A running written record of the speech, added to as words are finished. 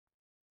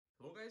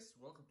Hello guys,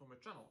 welcome to my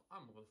channel.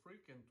 I'm Mobile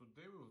Freak and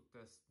today we will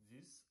test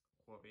this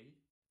Huawei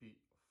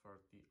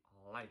P40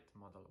 Lite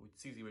model with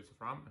 6 GB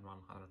of RAM and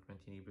 120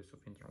 GB of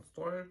internal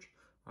storage.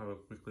 I will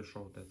quickly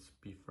show that's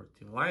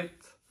P40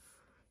 Lite,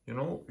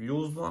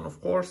 used one of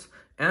course.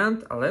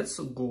 And let's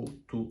go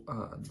to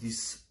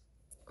these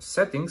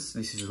settings.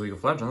 This is League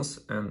of Legends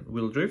and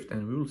we'll drift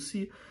and we will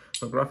see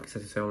the graphics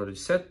settings are already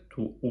set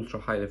to ultra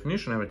high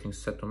definition. Everything is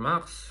set to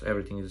max,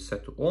 everything is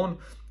set to on.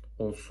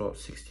 Also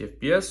 60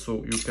 FPS,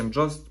 so you can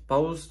just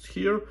pause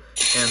here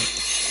and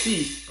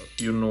see,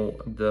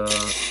 the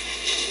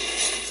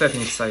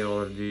settings I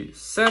already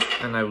set,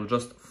 and I will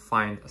just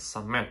find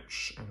some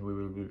match and we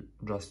will be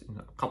just in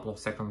a couple of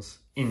seconds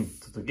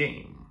into the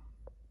game.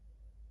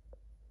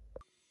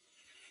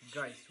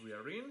 Guys, we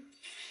are in.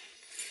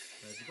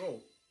 Let's go.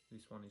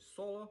 This one is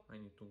solo. I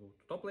need to go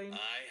to top lane.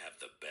 I have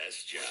the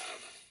best job.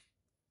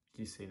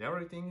 He said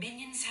everything.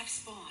 Minions have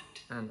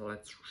spawned. And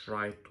let's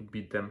try to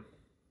beat them.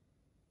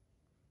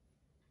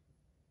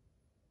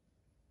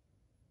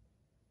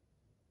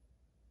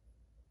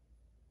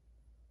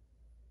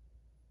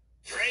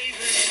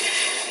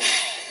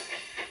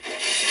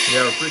 They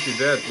are pretty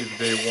dead if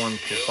they want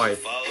to fight.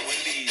 Following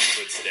these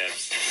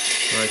footsteps.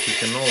 Like you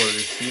can already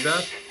see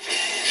that.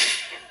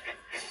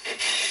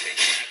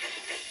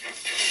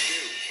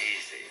 Too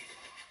easy.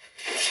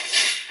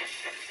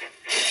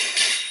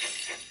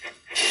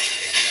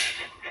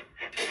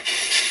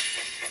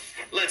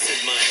 Let's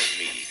admire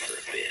me for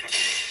a bit.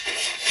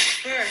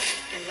 First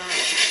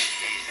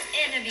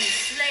blood. Enemy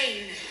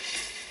slain.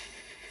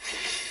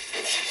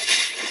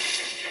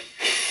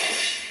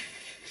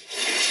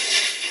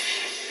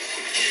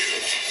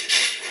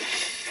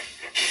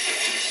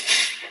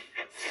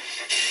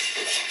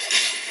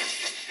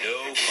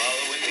 No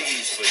following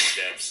these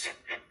footsteps.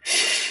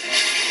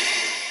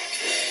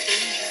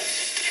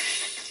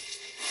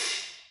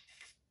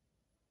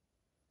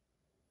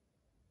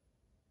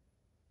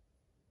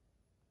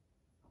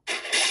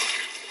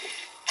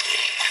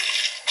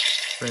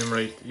 Frame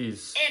rate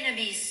is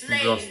Enemy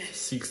slain. just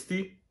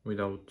 60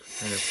 without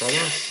any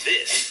problem.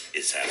 This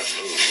is how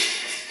to move.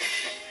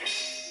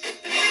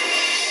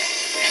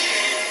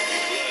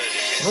 Blood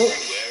Oh.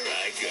 everywhere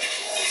I go.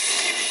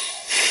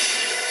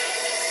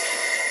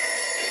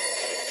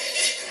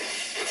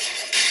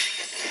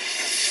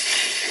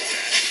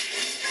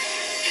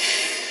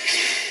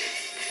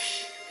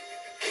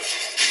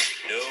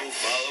 No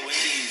following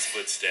these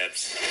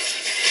footsteps.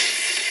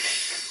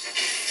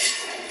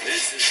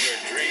 This is where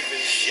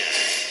Draven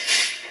shine.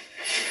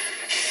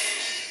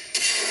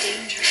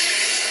 Danger.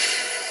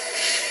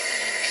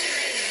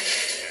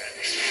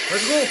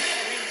 Let's go!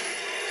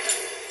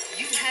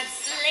 You have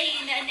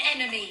slain an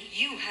enemy.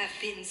 You have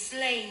been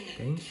slain.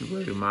 Thank you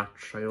very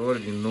much. I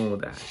already know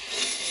that.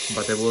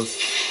 But I was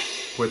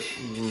with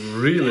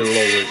really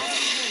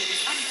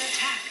Under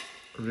attack.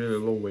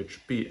 low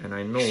HP and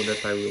I know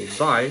that I will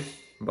die,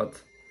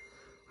 but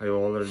I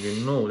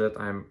already know that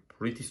I'm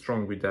pretty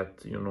strong with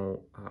that,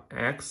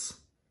 axe.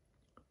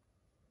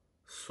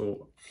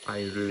 So I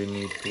really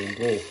need to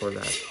go for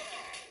that.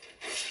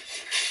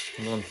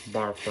 Don't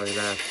barf like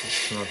that,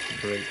 it's not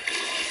great.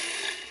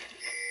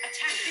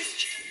 Attack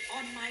this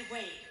on my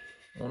way.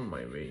 On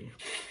my way.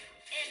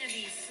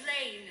 Enemy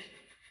slain.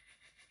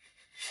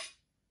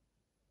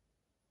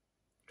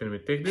 Can we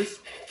take this,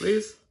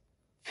 please?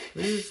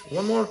 Please,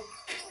 one more.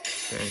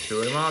 Thank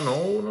you very much.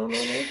 No.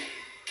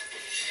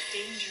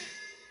 Danger.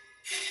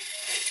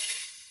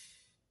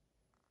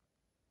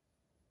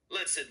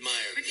 Let's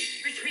admire me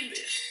for a Retreat.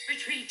 bit.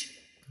 Retreat.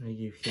 I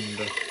give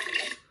him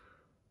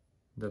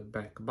the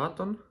back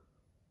button,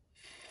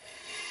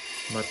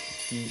 but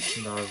he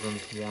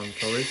doesn't want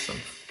to listen.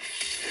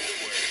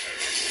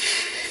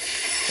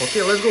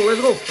 Okay, let's go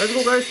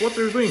guys, what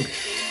are you doing?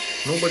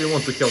 Nobody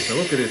wants to help me,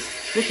 look at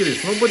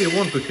this, nobody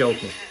wants to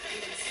help me.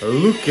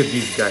 Look at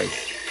these guys.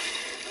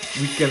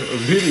 We can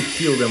really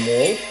kill them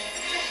all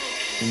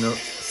in a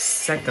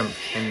second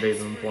and they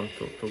don't want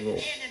to go.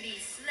 Enemy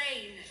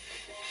slain.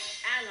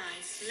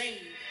 Ally slain.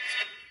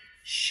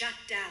 Shut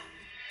down.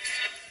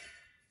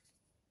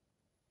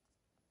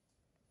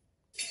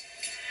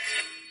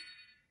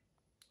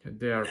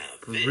 They are Now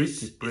pretty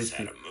this is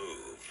how to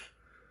move.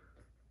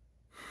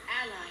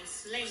 Ally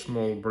slain.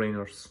 small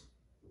brainers.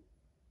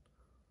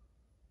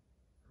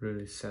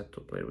 Really sad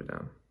to play with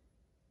them.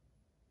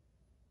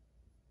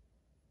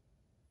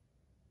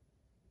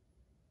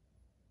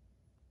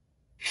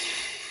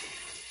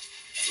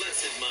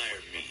 Let's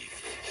admire me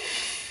for a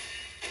bit.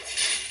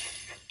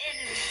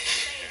 Enemy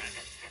slain.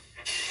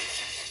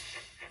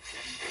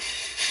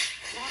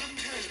 Bottom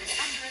turret is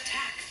under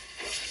attack.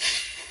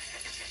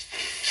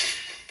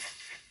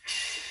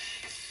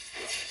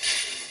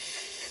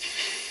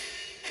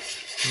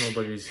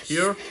 Nobody's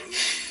here.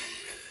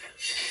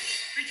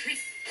 Retreat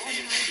on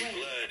my way.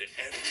 Blood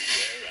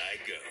everywhere I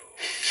go.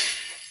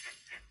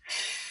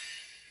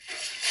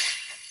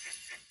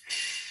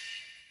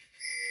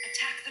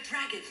 Attack the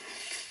dragon.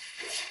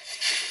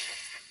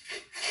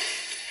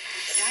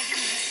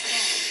 Dragon has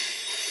spawned.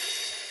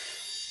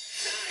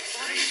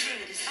 Bottom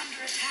turret is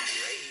under attack.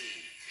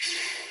 Rage.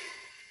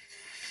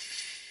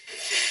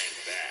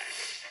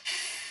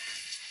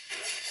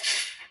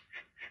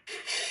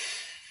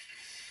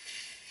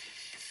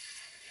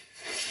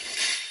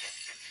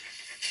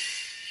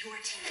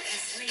 team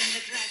has slain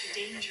the dragon.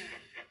 Danger.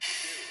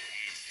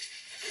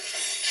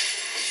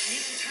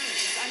 Middle turret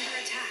is under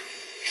attack.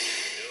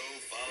 No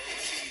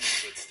following these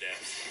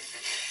footsteps.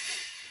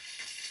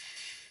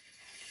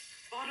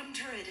 Bottom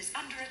turret is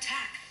under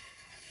attack.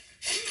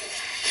 You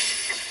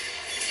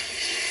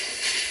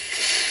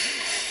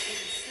have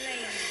been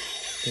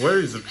slain. Where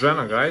is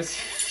Jenna, guys?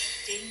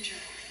 Danger.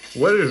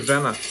 Where is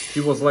Jenna?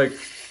 He was like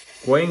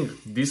going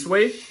this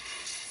way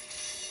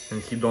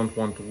and he don't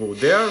want to go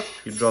there.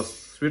 He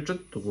just switched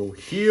it to go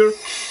here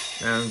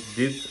and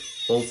did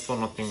also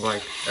nothing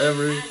like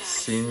every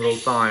single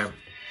time.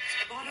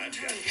 Bottom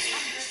turret is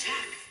under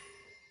attack.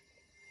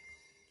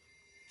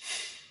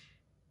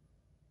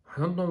 I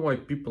don't know why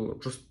people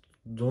just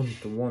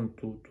don't want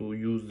to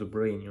use the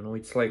brain, you know.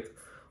 It's like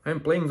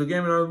I'm playing the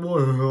game and I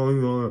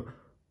want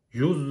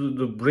use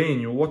the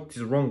brain. What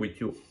is wrong with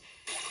you?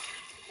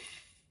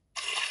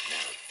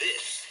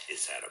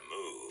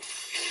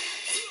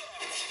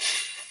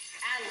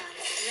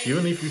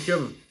 Even if you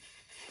have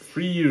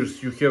 3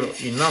 years, you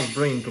have enough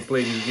brain to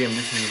play this game.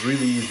 This is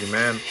really easy,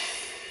 man.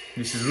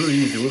 This is really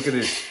easy. Look at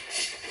this.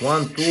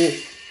 1,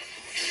 2.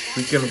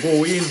 We can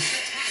go in,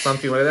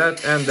 something like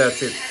that, and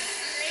that's it.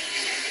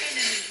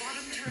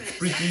 It's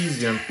pretty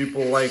easy, and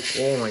people like,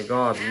 oh my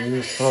god,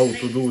 how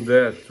to do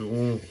that?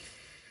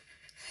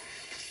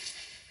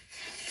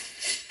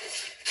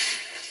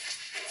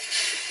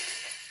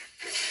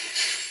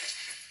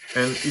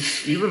 And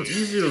it's even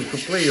easier to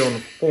play on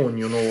phone,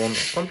 you know. On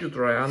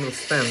computer, I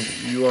understand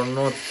you are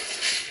not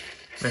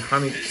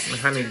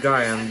mechanic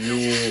guy and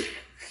you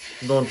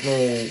don't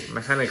know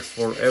mechanics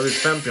for every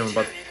champion,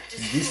 but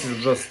this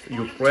is just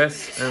you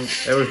press and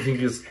everything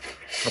is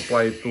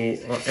applied to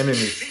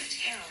enemies,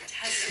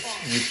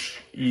 which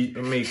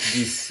makes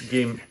this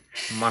game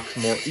much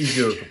more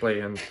easier to play.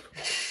 And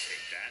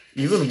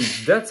even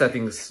with that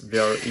settings,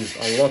 there is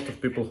a lot of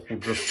people who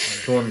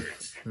just don't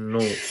know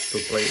to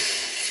play.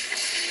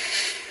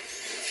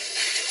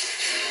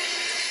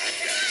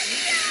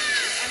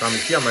 Come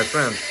here, my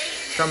friend.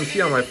 Come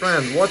here, my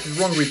friend. What is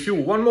wrong with you?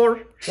 One more.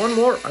 One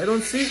more. I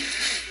don't see.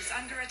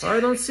 I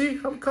don't see.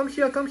 Come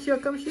here. Come here.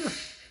 Come here.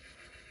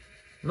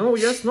 No.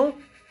 Yes. No.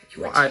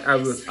 I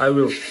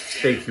will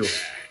take you.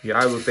 Yeah,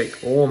 I will take.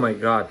 Oh my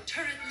god.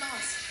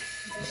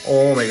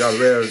 Oh my god.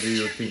 Where do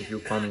you think you're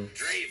coming?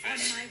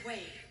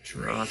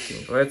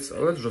 Nothing. Let's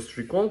just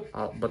recall.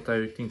 But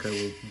I think I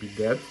will be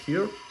dead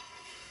here.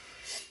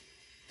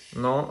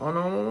 No. Oh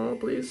no.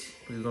 Please.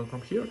 Please don't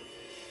come here.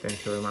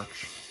 Thank you very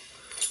much.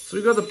 So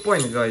you got the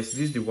point, guys.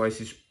 This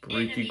device is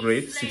pretty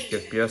great, 60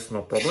 FPS,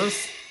 no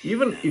problems.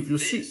 Even if you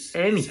see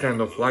any kind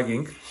of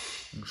lagging,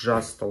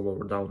 just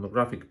lower down the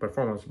graphic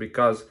performance,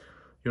 because,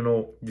 you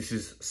know, this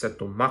is set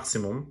to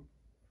maximum.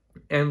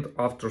 And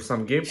after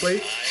some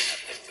gameplay,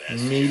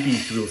 maybe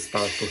it will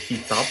start to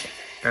heat up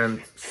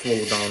and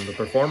slow down the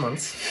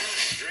performance.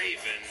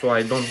 So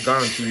I don't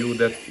guarantee you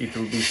that it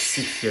will be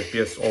 60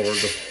 FPS over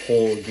the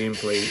whole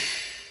gameplay.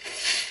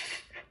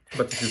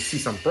 But if you see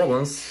some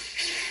problems,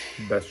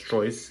 best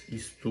choice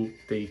is to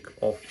take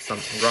off some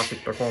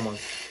graphic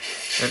performance,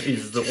 and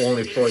it's the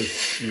only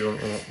choice you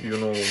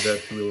know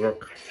that will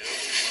work.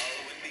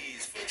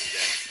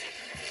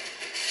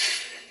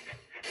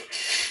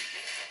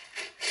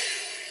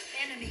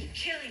 Enemy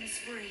killing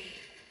spree.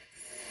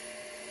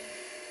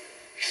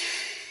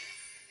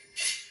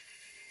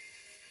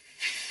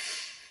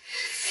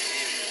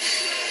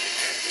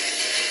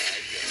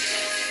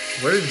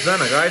 Where is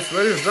Jana, guys?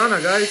 Where is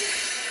Jana, guys?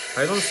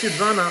 I don't see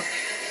Jana.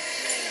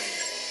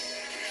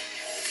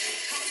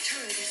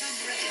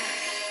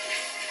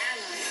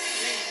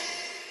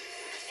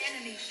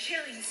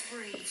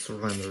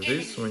 Surrender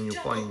this. When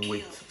you're playing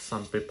with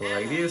some people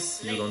like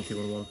this, you don't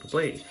even want to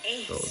play.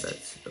 So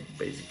that's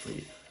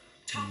basically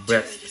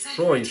best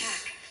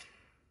choice.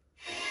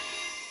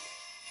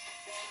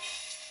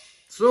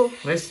 So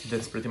guys,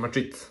 that's pretty much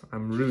it.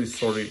 I'm really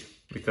sorry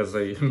because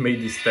I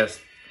made this test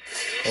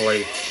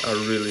like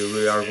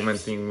really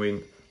argumenting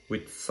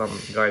with some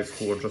guys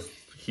who are just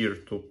here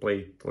to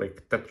play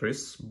like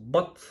Tetris,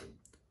 but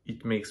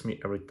it makes me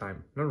every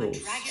time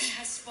nervous.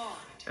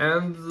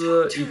 And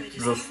it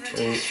just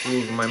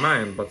lose my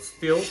mind, but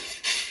still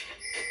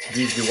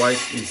this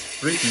device is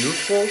pretty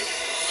useful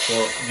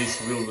for this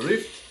Wild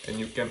Rift, and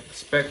you can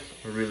expect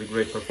a really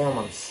great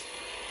performance.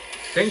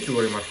 Thank you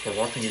very much for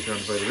watching. If you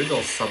enjoyed the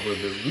video, sub will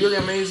be really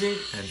amazing,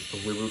 and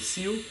we will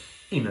see you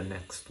in the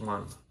next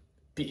one.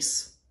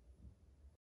 Peace.